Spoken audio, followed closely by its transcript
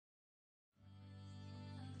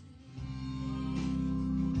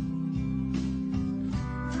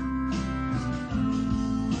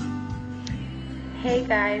Hey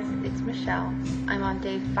guys, it's Michelle. I'm on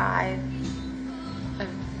day 5 of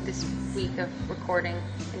this week of recording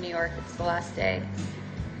in New York. It's the last day.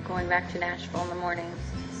 Going back to Nashville in the morning.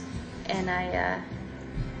 And I've had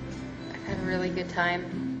a really good time.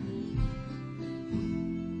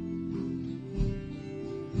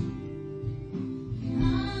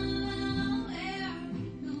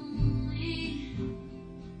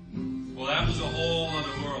 Well, that was a whole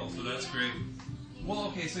other world, so that's great. Well,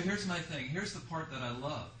 okay, so here's my thing. Here's the part that I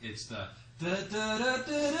love. It's the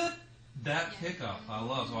da-da-da-da-da. That pickup I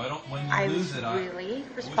love. So I don't, when you lose it, I was really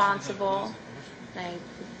responsible. I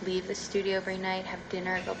leave the studio every night, have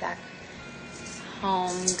dinner, go back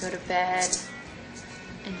home, go to bed.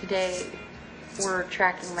 And today we're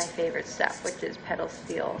tracking my favorite stuff, which is pedal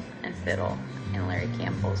steel and fiddle, and Larry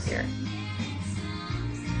Campbell's here.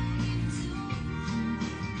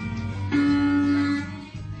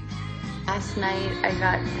 Last night I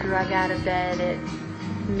got drug out of bed at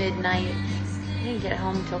midnight. I didn't get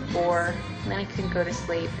home until 4, and then I couldn't go to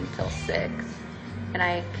sleep until 6. And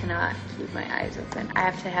I cannot keep my eyes open. I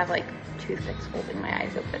have to have like toothpicks holding my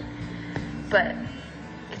eyes open. But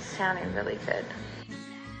it's sounding really good.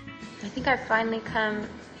 I think I've finally come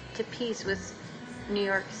to peace with New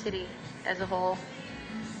York City as a whole,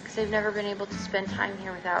 because I've never been able to spend time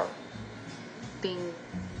here without being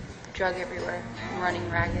drug everywhere, running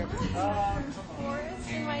ragged. Forest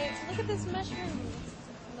in my, look at this mushroom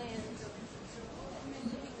land.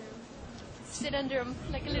 Sit under him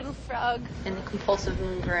like a little frog. And the compulsive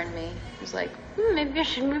mover in me was like, maybe I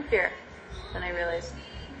should move here. Then I realized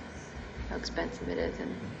how expensive it is,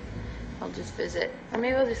 and I'll just visit. Or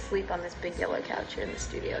maybe I'll just sleep on this big yellow couch here in the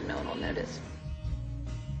studio. No one will notice.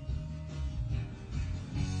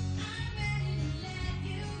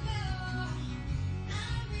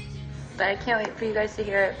 But I can't wait for you guys to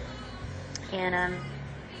hear it. And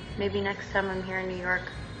maybe next time I'm here in New York,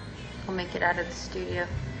 I'll make it out of the studio.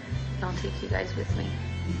 And I'll take you guys with me.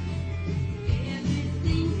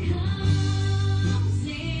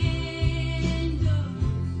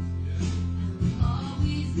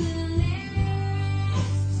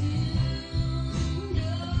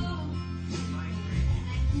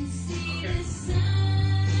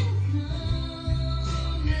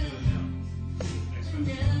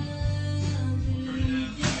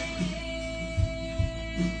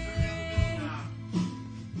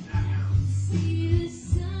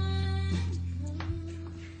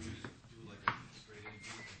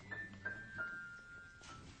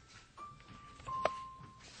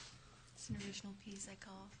 It's an original piece I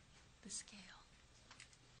call The Scale.